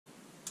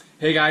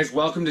Hey guys,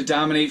 welcome to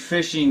Dominate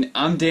Fishing.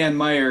 I'm Dan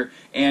Meyer,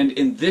 and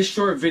in this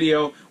short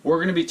video we're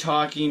going to be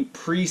talking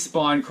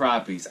pre-spawn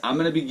crappies. I'm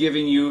going to be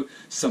giving you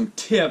some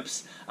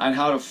tips on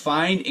how to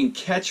find and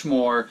catch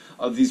more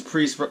of these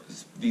pre-spawn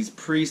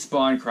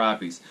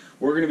crappies.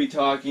 We're going to be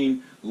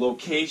talking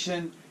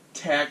location,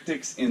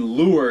 tactics, and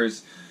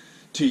lures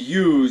to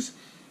use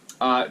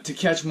to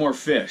catch more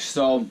fish.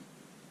 So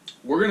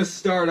we're going to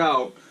start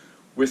out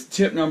with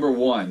tip number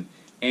one,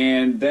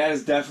 and that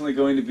is definitely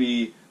going to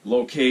be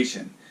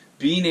location.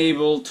 Being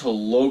able to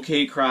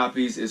locate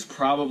crappies is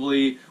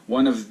probably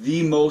one of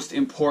the most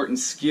important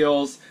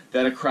skills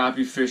that a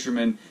crappie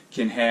fisherman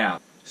can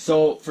have.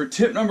 So for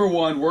tip number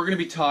one, we're going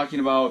to be talking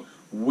about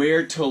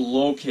where to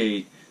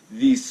locate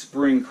these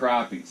spring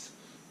crappies.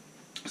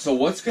 So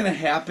what's going to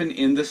happen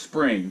in the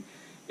spring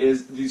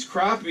is these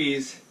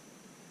crappies,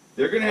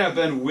 they're going to have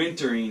been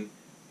wintering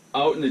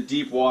out in the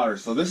deep water.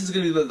 So this is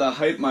going to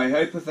be my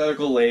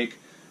hypothetical lake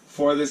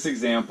for this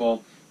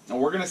example.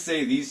 And we're going to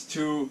say these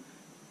two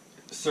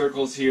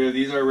circles here,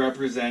 these are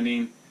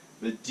representing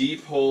the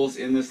deep holes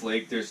in this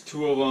lake. There's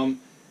two of them.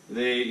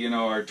 They,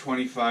 are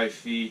 25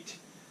 feet.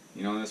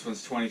 This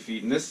one's 20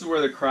 feet. And this is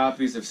where the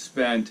crappies have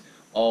spent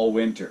all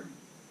winter.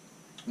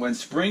 When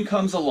spring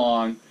comes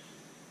along,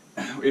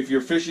 if you're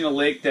fishing a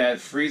lake that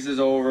freezes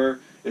over,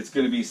 it's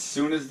going to be as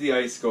soon as the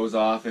ice goes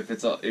off.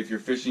 If you're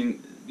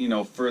fishing,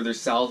 further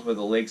south where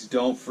the lakes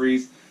don't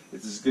freeze,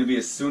 it's just going to be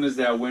as soon as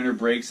that winter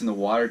breaks and the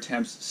water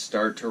temps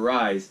start to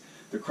rise,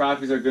 the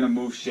crappies are going to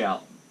move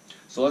shallow.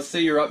 So let's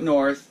say you're up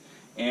north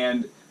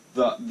and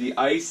the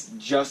ice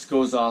just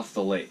goes off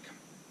the lake.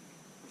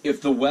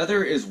 If the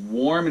weather is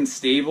warm and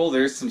stable,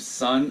 there's some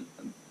sun,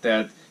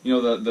 that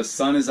the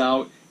sun is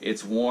out,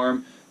 it's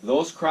warm,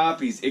 those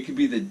crappies, it could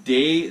be the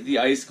day the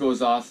ice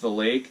goes off the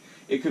lake.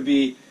 It could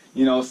be,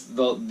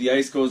 the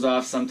ice goes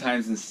off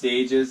sometimes in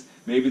stages.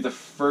 Maybe the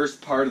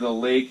first part of the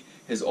lake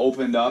has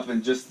opened up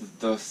and just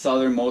the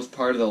southernmost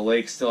part of the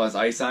lake still has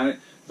ice on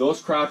it.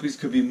 Those crappies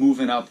could be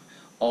moving up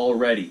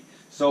already.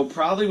 So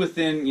probably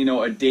within,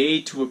 a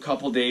day to a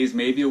couple days,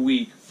 maybe a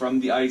week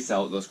from the ice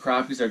out, those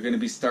crappies are going to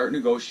be starting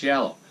to go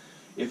shallow.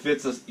 If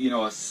it's a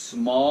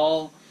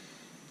small,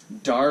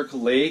 dark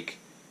lake,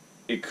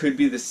 it could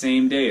be the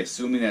same day,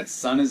 assuming that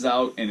sun is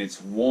out and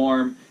it's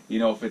warm.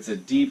 If it's a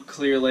deep,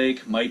 clear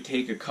lake, might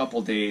take a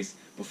couple days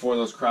before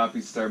those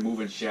crappies start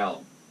moving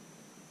shallow.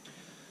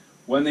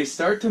 When they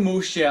start to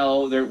move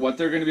shallow, what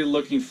they're going to be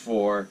looking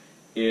for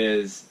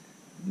is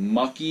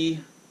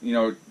mucky,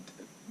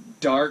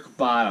 dark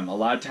bottom. A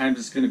lot of times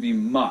it's going to be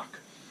muck,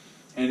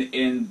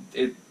 and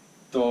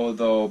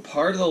the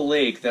part of the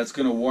lake that's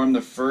going to warm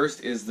the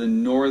first is the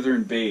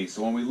northern bay.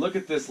 So when we look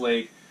at this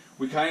lake,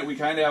 we kind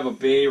of have a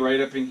bay right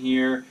up in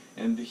here,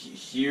 and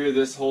here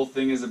this whole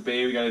thing is a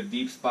bay. We got a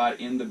deep spot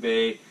in the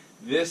bay.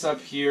 This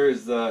up here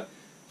is the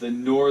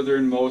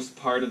northernmost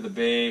part of the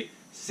bay.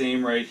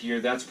 Same right here.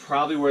 That's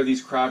probably where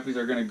these crappies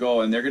are going to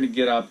go, and they're going to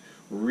get up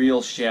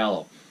real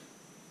shallow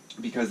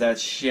because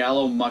that's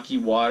shallow, mucky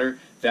water.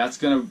 That's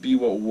going to be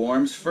what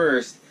warms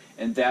first,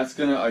 and that's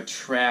going to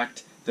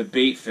attract the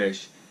bait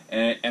fish.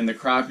 And the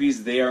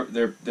crappies,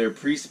 their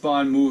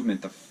pre-spawn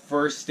movement, the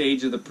first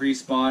stage of the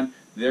pre-spawn,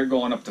 they're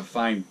going up to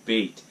find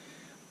bait.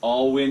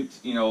 All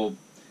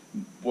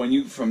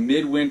from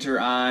midwinter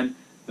on,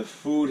 the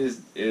food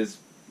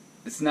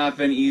it's not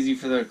been easy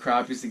for the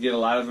crappies to get. A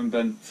lot of them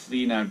been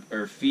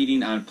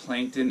feeding on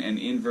plankton and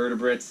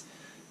invertebrates.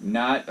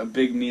 Not a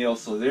big meal,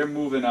 so they're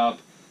moving up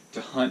to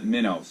hunt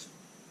minnows.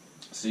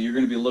 So you're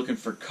going to be looking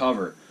for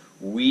cover,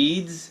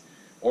 weeds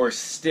or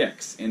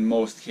sticks in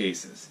most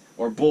cases,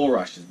 or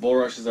bulrushes.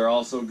 Bulrushes are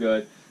also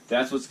good.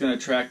 That's what's going to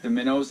attract the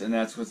minnows, and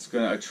that's what's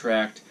going to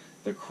attract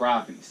the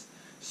crappies.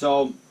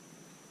 So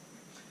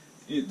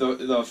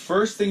the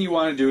first thing you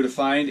want to do to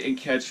find and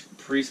catch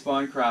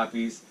pre-spawn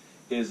crappies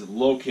is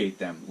locate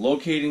them.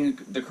 Locating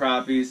the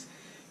crappies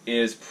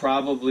is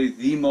probably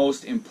the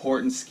most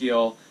important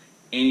skill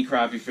any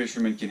crappie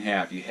fisherman can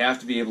have. You have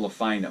to be able to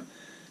find them.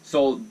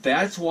 So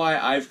that's why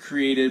I've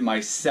created my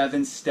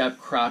 7-step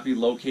crappie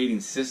locating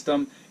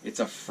system. It's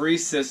a free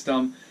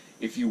system.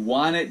 If you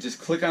want it, just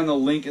click on the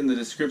link in the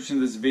description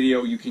of this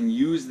video. You can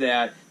use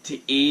that to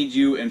aid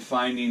you in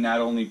finding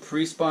not only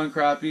pre-spawn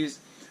crappies,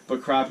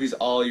 but crappies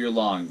all year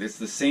long. It's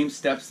the same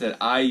steps that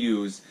I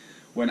use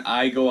when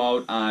I go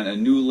out on a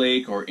new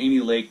lake or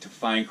any lake to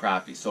find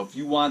crappies. So if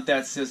you want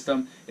that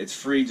system, it's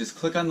free. Just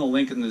click on the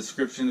link in the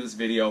description of this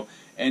video,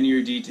 enter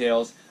your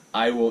details.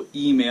 I will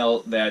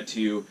email that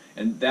to you,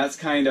 and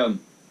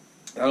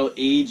that'll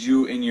aid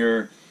you in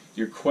your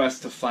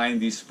quest to find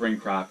these spring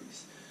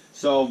crappies.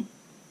 So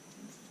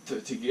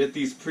to get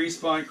these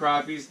pre-spawn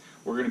crappies,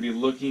 we're going to be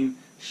looking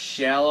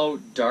shallow,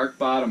 dark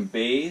bottom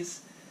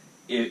bays.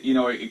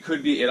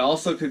 It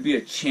also could be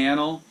a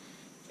channel,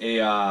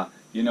 a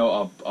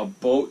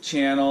boat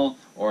channel,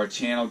 or a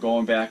channel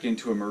going back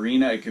into a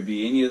marina. It could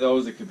be any of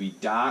those. It could be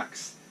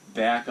docks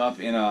back up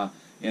in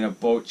a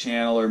boat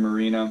channel or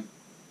marina.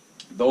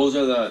 Those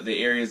are the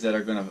areas that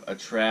are going to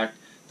attract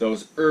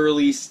those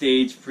early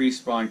stage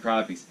pre-spawn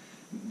crappies.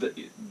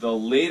 The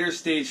later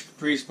stage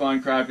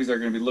pre-spawn crappies are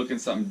going to be looking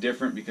something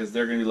different because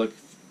they're going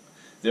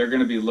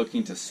to be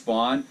looking to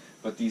spawn.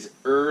 But these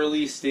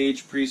early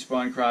stage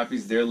pre-spawn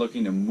crappies, they're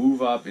looking to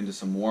move up into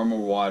some warmer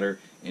water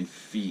and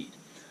feed.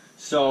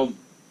 So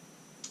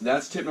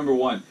that's tip number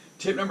one.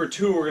 Tip number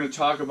two, we're going to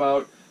talk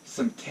about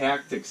some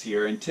tactics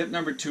here. And tip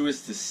number two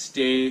is to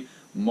stay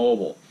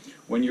mobile.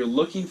 When you're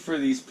looking for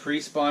these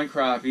pre-spawn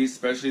crappies,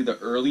 especially the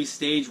early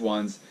stage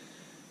ones,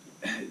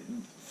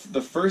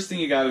 the first thing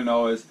you got to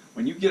know is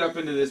when you get up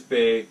into this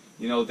bay,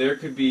 you know, there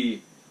could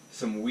be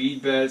some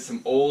weed beds,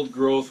 some old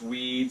growth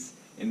weeds,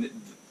 and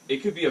it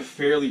could be a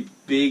fairly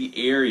big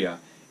area.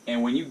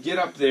 And when you get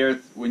up there,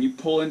 when you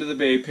pull into the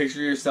bay,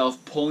 picture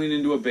yourself pulling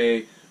into a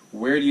bay,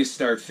 where do you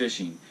start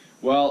fishing?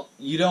 Well,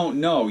 you don't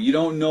know. You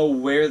don't know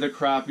where the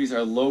crappies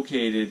are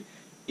located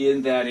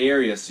in that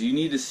area, so you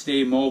need to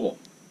stay mobile.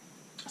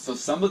 So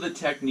some of the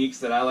techniques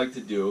that I like to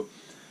do,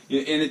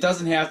 and it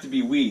doesn't have to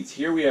be weeds.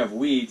 Here we have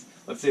weeds.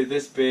 Let's say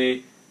this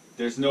bay,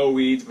 there's no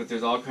weeds, but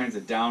there's all kinds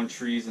of down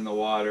trees in the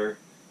water.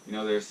 You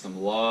know, there's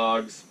some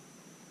logs.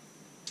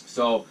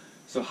 So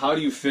how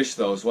do you fish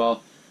those?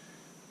 Well,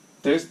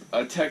 there's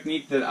a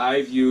technique that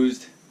I've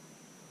used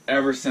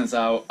ever since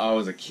I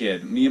was a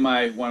kid. Me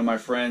and one of my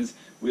friends,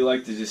 we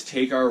like to just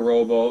take our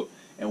rowboat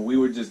and we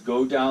would just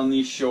go down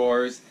these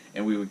shores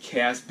and we would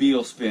cast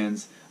beetle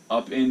spins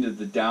up into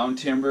the down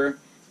timber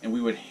and we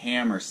would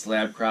hammer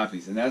slab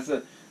crappies. And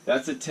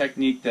that's a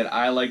technique that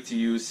I like to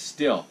use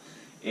still.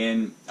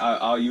 And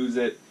I'll use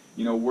it,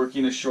 you know,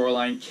 working a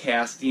shoreline,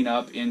 casting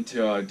up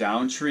into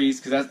down trees,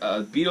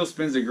 because beetle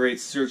spin's a great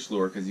search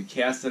lure because you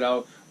cast it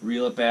out,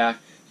 reel it back,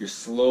 you're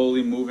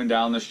slowly moving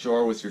down the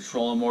shore with your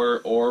trolling motor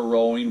or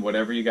rowing,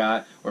 whatever you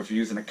got, or if you're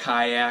using a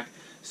kayak,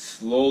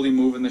 slowly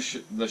moving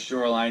the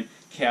shoreline,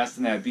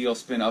 casting that beetle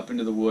spin up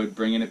into the wood,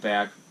 bringing it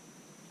back.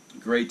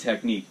 Great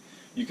technique.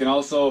 You can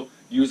also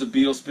use a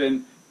beetle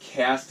spin,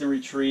 cast and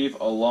retrieve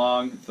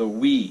along the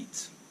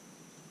weeds.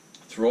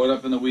 Throw it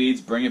up in the weeds,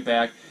 bring it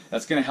back.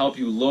 That's going to help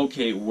you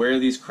locate where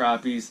these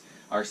crappies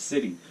are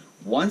sitting.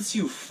 Once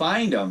you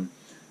find them,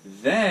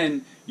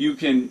 then you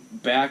can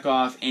back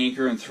off,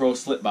 anchor, and throw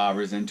slip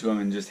bobbers into them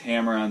and just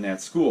hammer on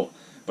that school.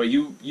 But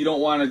you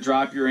don't want to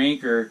drop your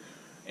anchor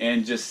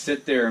and just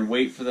sit there and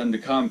wait for them to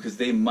come, because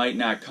they might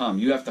not come.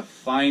 You have to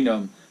find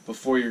them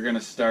before you're going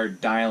to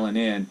start dialing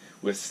in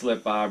with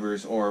slip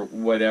bobbers or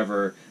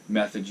whatever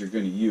method you're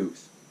going to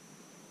use.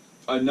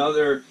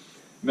 Another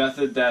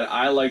method that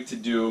I like to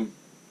do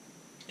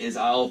is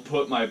I'll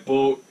put my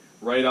boat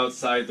right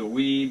outside the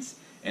weeds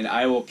and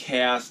I will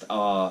cast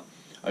a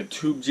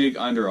tube jig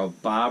under a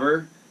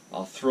bobber.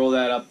 I'll throw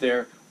that up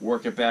there,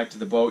 work it back to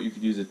the boat. You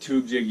could use a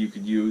tube jig, you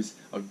could use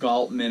a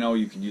gulp minnow,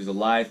 you could use a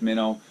live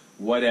minnow,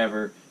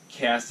 whatever.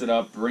 Cast it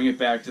up, bring it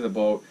back to the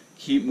boat,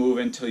 keep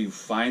moving until you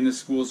find the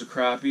schools of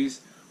crappies.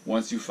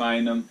 Once you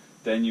find them,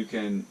 then you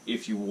can,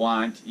 if you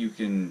want, you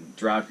can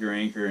drop your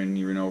anchor and,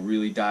 you know,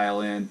 really dial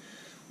in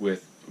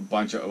with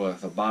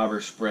a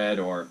bobber spread,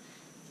 or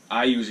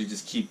I usually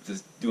just keep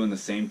doing the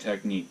same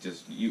technique,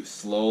 just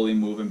slowly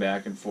moving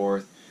back and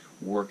forth,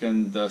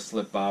 working the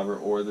slip bobber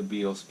or the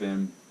beetle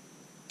spin,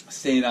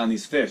 staying on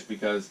these fish,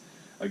 because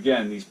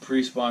again, these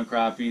pre-spawn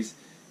crappies,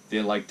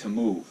 they like to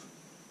move.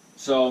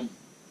 So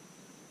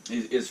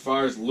as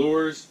far as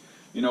lures,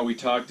 you know, we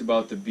talked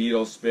about the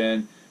beetle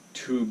spin,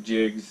 tube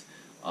jigs,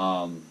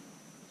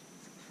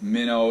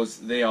 minnows,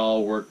 they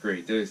all work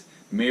great. There's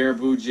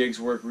marabou jigs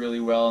work really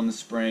well in the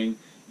spring,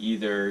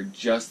 either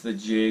just the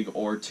jig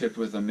or tipped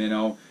with a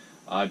minnow,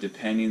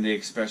 depending. They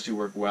especially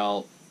work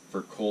well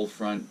for cold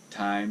front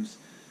times,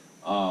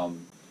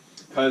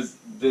 because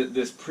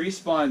this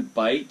pre-spawn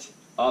bite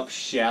up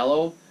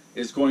shallow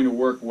is going to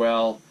work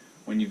well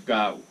when you've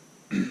got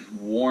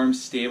warm,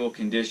 stable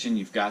condition,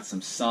 you've got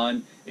some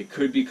sun. It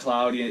could be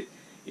cloudy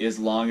as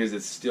long as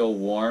it's still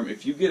warm.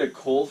 If you get a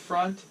cold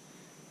front,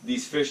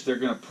 these fish, they're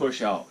going to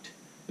push out.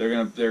 They're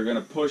going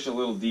to push a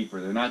little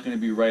deeper. They're not going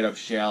to be right up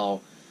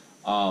shallow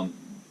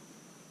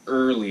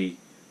early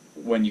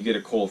when you get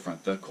a cold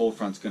front. The cold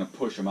front's going to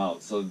push them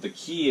out. So the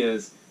key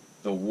is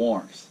the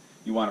warmth.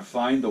 You want to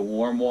find the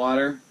warm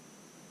water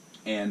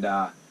and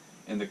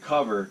the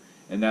cover,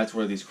 and that's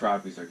where these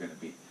crappies are going to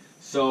be.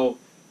 So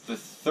the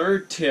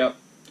third tip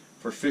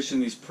for fishing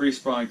these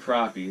pre-spawn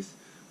crappies,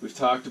 we've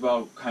talked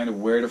about kind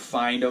of where to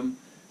find them,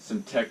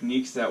 some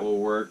techniques that will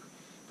work.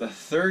 The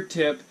third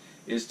tip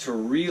is to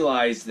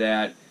realize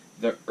that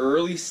the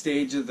early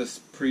stage of the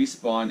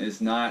pre-spawn is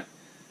not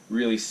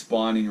really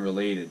spawning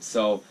related.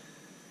 So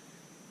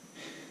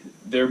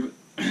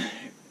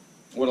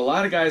what a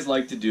lot of guys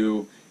like to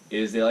do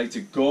is they like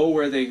to go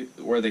where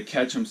they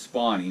catch them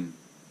spawning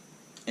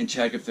and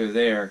check if they're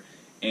there,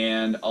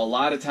 and a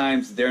lot of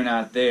times they're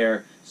not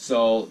there,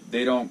 so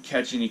they don't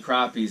catch any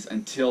crappies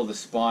until the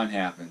spawn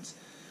happens.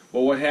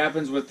 Well, what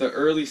happens with the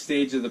early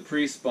stage of the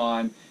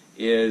pre-spawn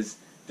is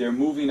they're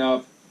moving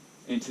up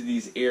into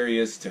these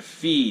areas to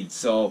feed.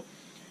 So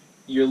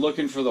you're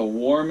looking for the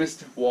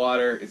warmest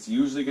water. It's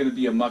usually going to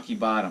be a mucky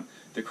bottom.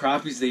 The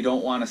crappies, they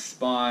don't want to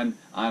spawn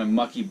on a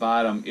mucky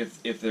bottom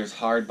if there's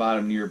hard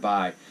bottom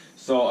nearby.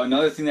 So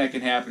another thing that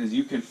can happen is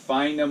you can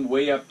find them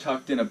way up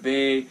tucked in a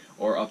bay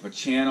or up a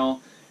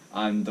channel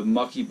on the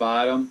mucky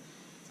bottom,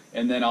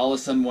 and then all of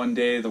a sudden one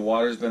day the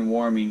water's been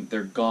warming,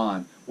 they're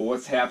gone. Well,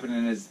 what's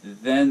happening is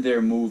then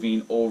they're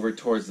moving over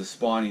towards the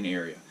spawning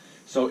area.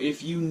 So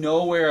if you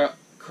know where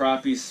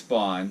crappies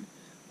spawn,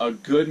 a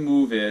good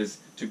move is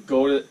to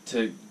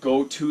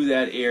go to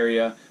that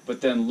area,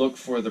 but then look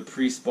for the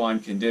pre-spawn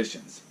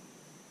conditions.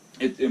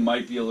 It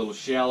might be a little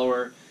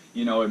shallower,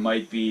 you know, it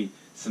might be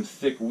some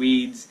thick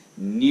weeds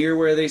near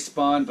where they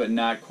spawn, but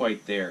not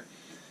quite there.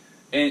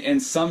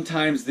 And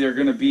sometimes they're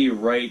going to be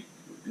right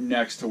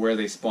next to where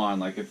they spawn.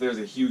 Like if there's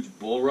a huge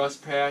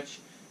bulrush patch,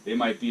 they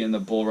might be in the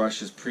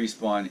bulrushes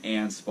pre-spawn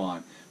and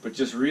spawn. But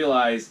just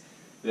realize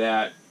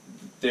that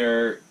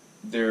their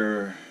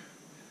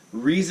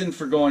reason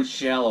for going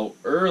shallow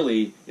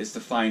early is to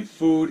find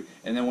food,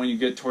 and then when you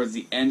get towards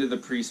the end of the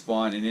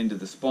pre-spawn and into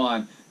the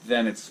spawn,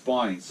 then it's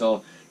spawning.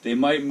 So they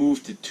might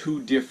move to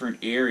two different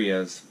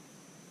areas,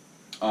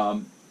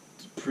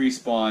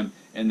 pre-spawn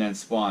and then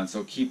spawn.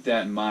 So keep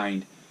that in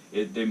mind.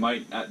 They're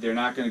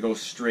not going to go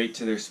straight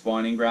to their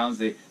spawning grounds.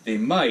 They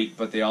might,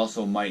 but they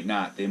also might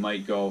not. They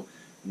might go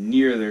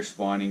near their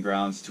spawning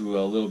grounds to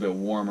a little bit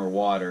warmer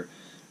water,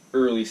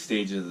 early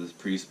stages of the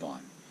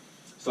pre-spawn.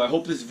 So I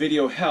hope this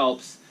video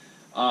helps.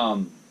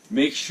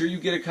 Make sure you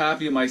get a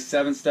copy of my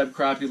 7-step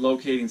crappie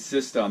locating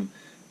system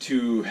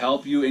to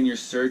help you in your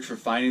search for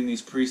finding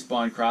these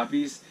pre-spawn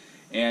crappies.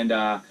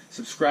 And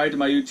subscribe to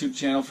my YouTube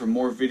channel for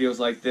more videos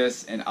like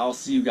this, and I'll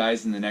see you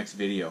guys in the next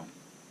video.